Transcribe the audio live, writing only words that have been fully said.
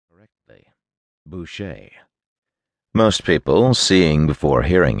Boucher. Most people, seeing before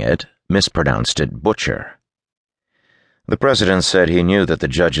hearing it, mispronounced it butcher. The president said he knew that the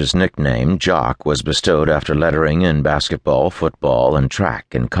judge's nickname, Jock, was bestowed after lettering in basketball, football, and track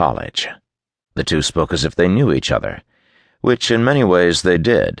in college. The two spoke as if they knew each other, which in many ways they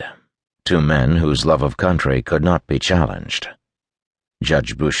did. Two men whose love of country could not be challenged.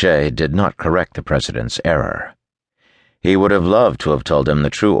 Judge Boucher did not correct the president's error. He would have loved to have told him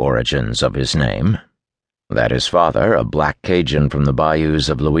the true origins of his name, that his father, a black Cajun from the bayous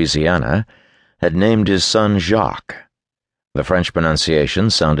of Louisiana, had named his son Jacques. The French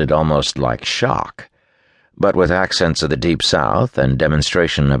pronunciation sounded almost like shock, but with accents of the Deep South and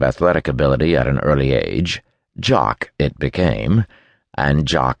demonstration of athletic ability at an early age, Jock it became, and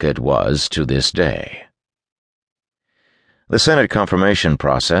Jock it was to this day. The Senate confirmation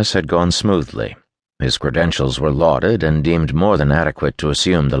process had gone smoothly. His credentials were lauded and deemed more than adequate to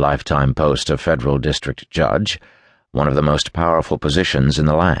assume the lifetime post of federal district judge, one of the most powerful positions in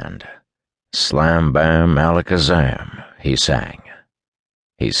the land. Slam bam alakazam, he sang.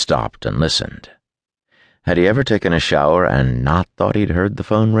 He stopped and listened. Had he ever taken a shower and not thought he'd heard the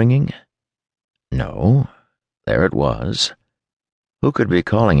phone ringing? No, there it was. Who could be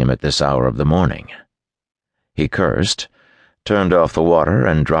calling him at this hour of the morning? He cursed, turned off the water,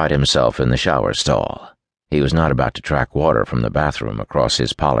 and dried himself in the shower stall. He was not about to track water from the bathroom across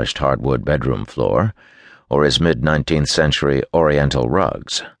his polished hardwood bedroom floor, or his mid-19th century oriental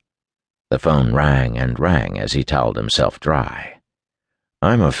rugs. The phone rang and rang as he toweled himself dry.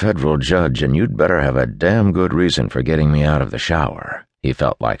 "I'm a federal judge, and you'd better have a damn good reason for getting me out of the shower," he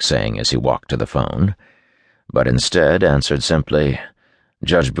felt like saying as he walked to the phone, but instead answered simply,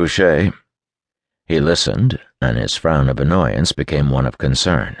 "Judge Boucher." He listened, and his frown of annoyance became one of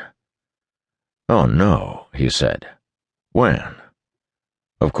concern. "Oh, no," he said. "When?"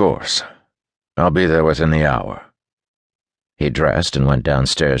 "Of course. I'll be there within the hour." He dressed and went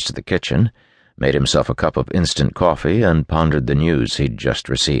downstairs to the kitchen, made himself a cup of instant coffee, and pondered the news he'd just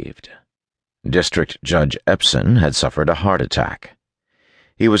received. District Judge Epson had suffered a heart attack.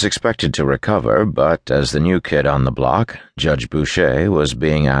 He was expected to recover, but as the new kid on the block, Judge Boucher was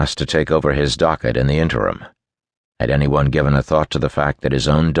being asked to take over his docket in the interim. Had anyone given a thought to the fact that his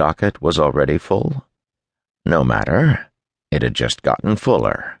own docket was already full? No matter. It had just gotten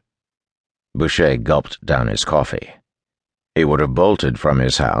fuller. Boucher gulped down his coffee. He would have bolted from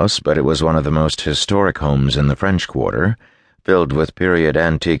his house, but it was one of the most historic homes in the French Quarter, filled with period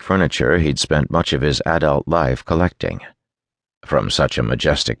antique furniture he'd spent much of his adult life collecting. From such a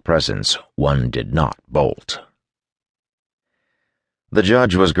majestic presence, one did not bolt. The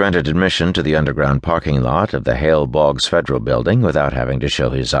judge was granted admission to the underground parking lot of the Hale Boggs Federal Building without having to show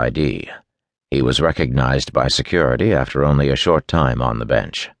his ID. He was recognized by security after only a short time on the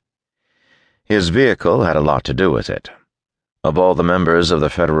bench. His vehicle had a lot to do with it. Of all the members of the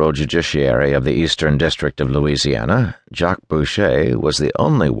federal judiciary of the Eastern District of Louisiana, Jacques Boucher was the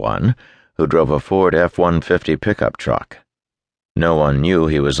only one who drove a Ford F-150 pickup truck. No one knew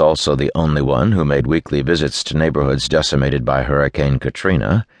he was also the only one who made weekly visits to neighborhoods decimated by Hurricane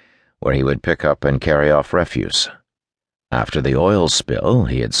Katrina, where he would pick up and carry off refuse. After the oil spill,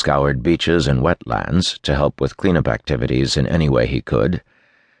 he had scoured beaches and wetlands to help with cleanup activities in any way he could,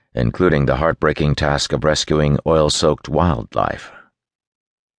 including the heartbreaking task of rescuing oil-soaked wildlife.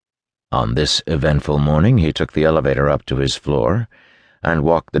 On this eventful morning, he took the elevator up to his floor and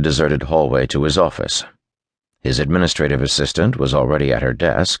walked the deserted hallway to his office. His administrative assistant was already at her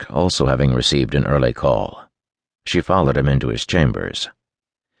desk, also having received an early call. She followed him into his chambers.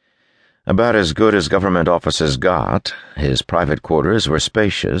 About as good as government offices got, his private quarters were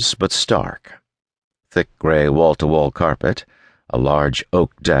spacious but stark. Thick gray wall-to-wall carpet, a large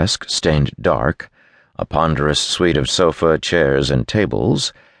oak desk stained dark, a ponderous suite of sofa, chairs, and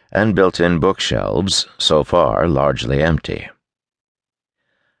tables, and built-in bookshelves, so far largely empty.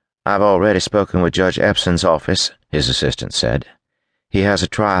 "I've already spoken with Judge Epson's office," his assistant said. "He has a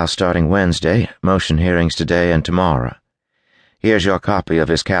trial starting Wednesday, motion hearings today and tomorrow. Here's your copy of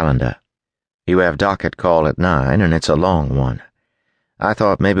his calendar. You have docket call at 9, and it's a long one. I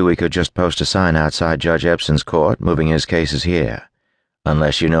thought maybe we could just post a sign outside Judge Epson's court moving his cases here,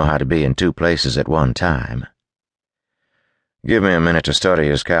 unless you know how to be in two places at one time." "Give me a minute to study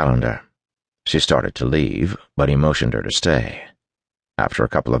his calendar." She started to leave, but he motioned her to stay. After a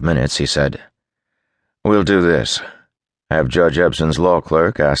couple of minutes, he said, "We'll do this. Have Judge Epson's law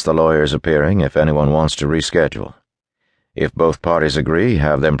clerk ask the lawyers appearing if anyone wants to reschedule. If both parties agree,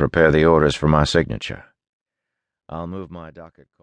 have them prepare the orders for my signature. I'll move my docket